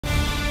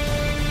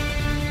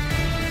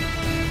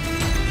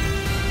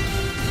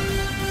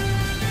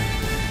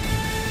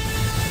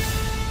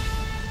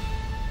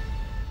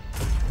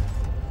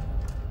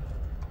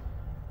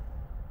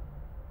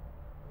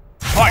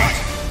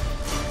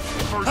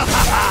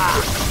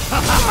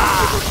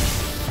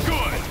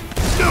Good.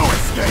 No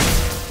escape.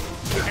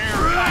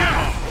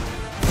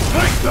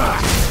 Take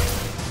that.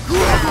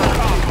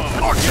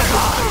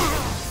 Archivide.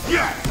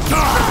 Yeah.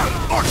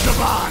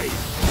 Archivide.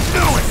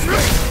 No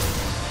escape.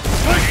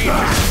 Take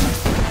that.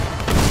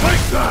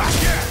 Take that.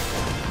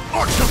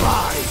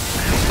 Archivide.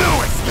 No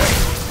escape.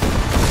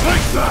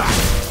 Take that.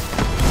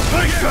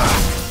 Take that.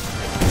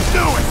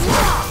 No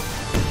escape.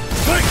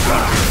 Take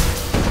that.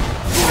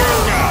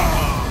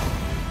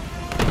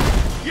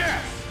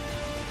 Yes.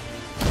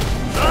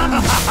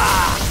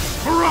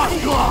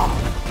 Claw.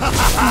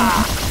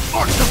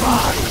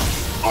 Archivide.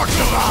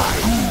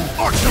 Archivide.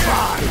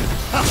 Archivide.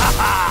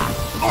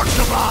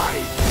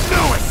 Archivide.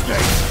 No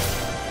escape.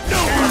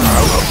 No.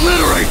 I'll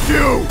obliterate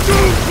you.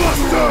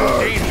 Doombuster.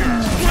 Danger.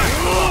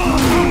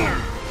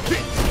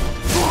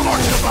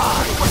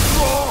 Archivide.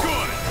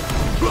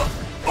 Good.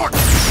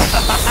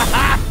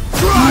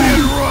 Try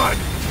and run.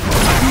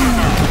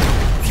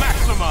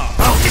 Maxima.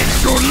 I'll end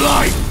your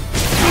life.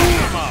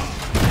 Maxima.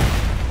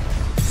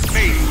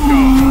 Space go.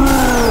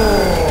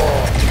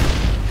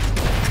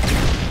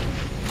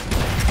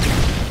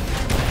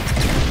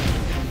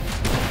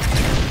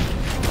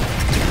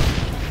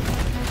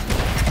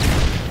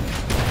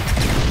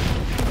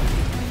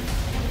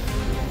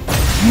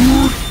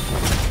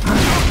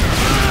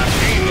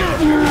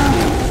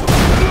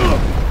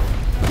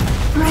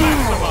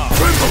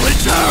 Tremble in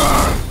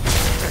terror!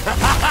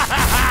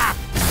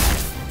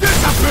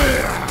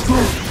 Disappear!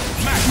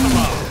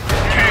 Maxima.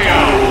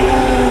 KO.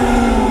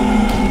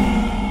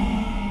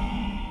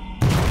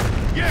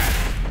 Yes.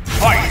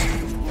 Fight.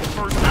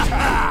 First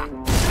attack.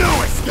 No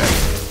escape!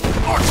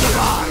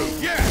 Archivide!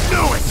 Yes.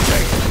 No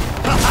escape!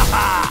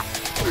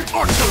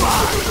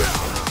 Archivide!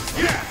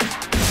 Yes.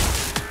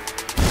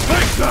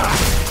 Take that!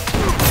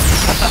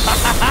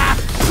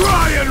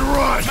 Try and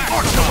run!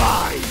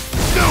 Archivide!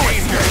 No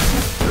escape!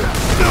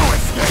 No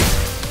escape!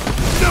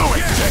 No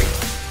escape!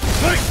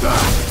 Take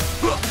that!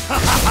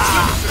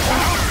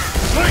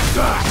 Take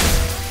that!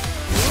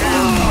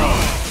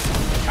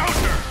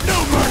 Counter. No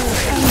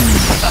mercy!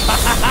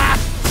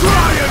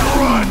 Try and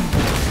run!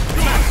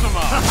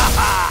 Maxima.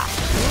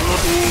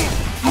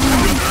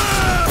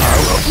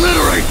 I'll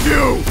obliterate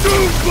you!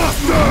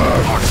 Doombuster!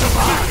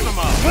 Archivide!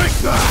 Maxima. Take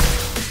that!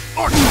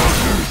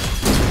 Archivide!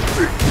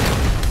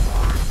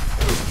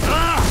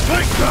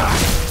 Take that!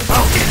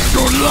 I'll end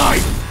your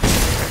life!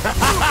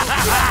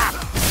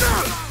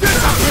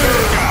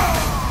 Disappear!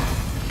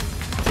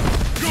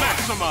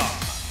 Maxima.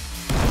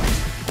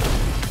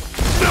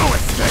 No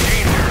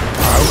escape!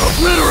 I'll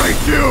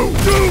obliterate you!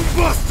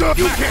 Doombuster!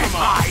 You can't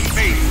hide!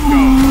 Space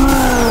go.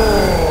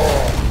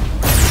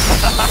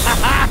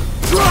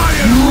 Try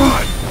and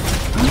run!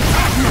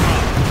 Maxima.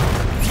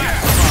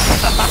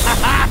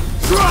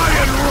 Try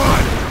and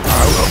run!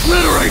 I'll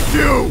obliterate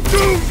you!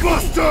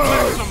 Doombuster!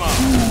 Maxima.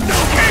 No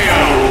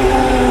KO.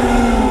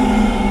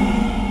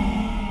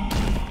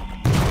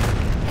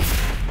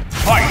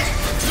 Fight.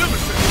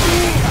 Nemesis.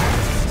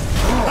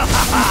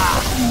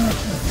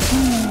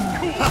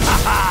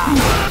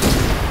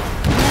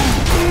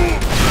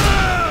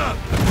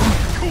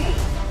 Cool.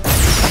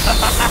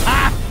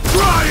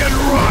 Try and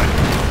run!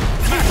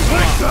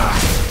 Take that!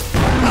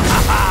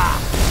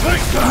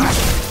 Take that!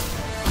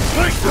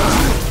 Take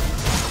that!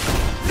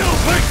 No,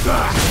 take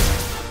that!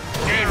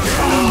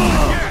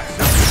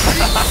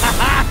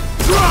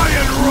 Try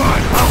and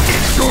run! I'll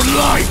end your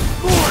life!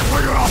 More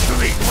for your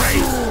obsolete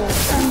race!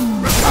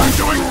 Return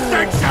to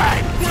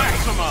extinction!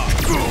 Maxima.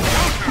 Cool.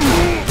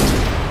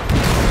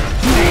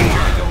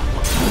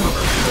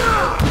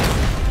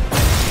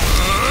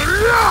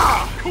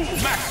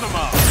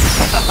 Maxima.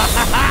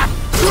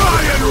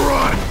 Try and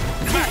run!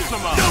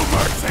 Maxima. No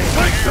mercy!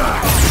 Take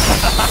that!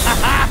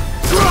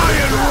 Try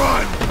and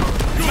run!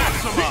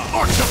 Maxima.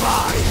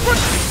 Archivide!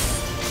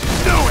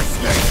 No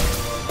escape!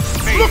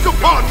 Space Look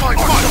upon my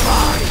go.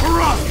 Archivide!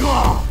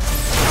 Claw!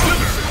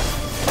 Nemesis.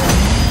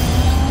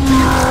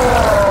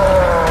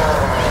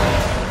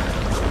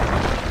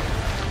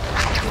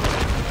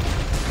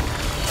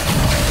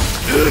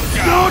 It's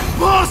not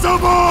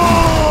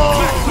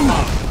possible! Maxima.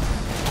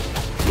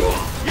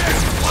 Yes.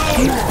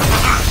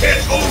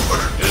 It's over!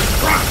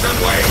 Destruction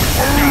waits!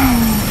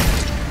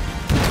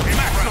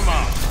 Maxima.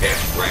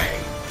 It's Ray!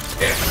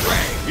 It's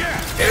Ray!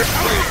 Yes. It's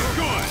Ray!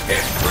 Good.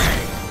 It's Ray!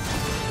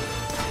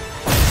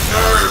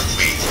 Serve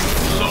me,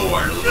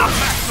 Lord!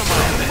 Maxima.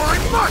 My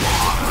might!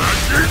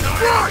 Jesus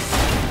Christ!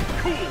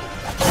 Cool.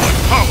 My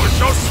power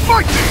shall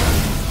smite thee!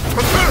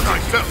 Prepare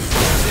thyself!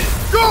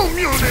 Go,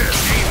 Mjolnir!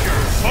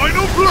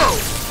 Final blow!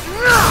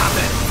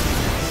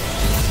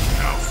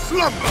 Now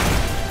slumber!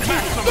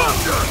 Maxima.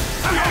 Thunder!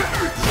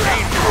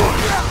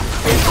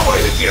 It's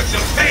going to give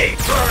some pain!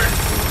 Burn!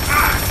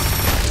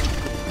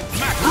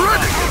 Maxima.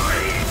 Ready!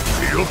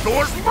 Shield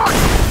Thor's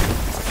might!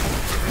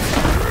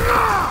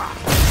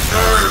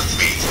 Serve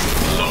me,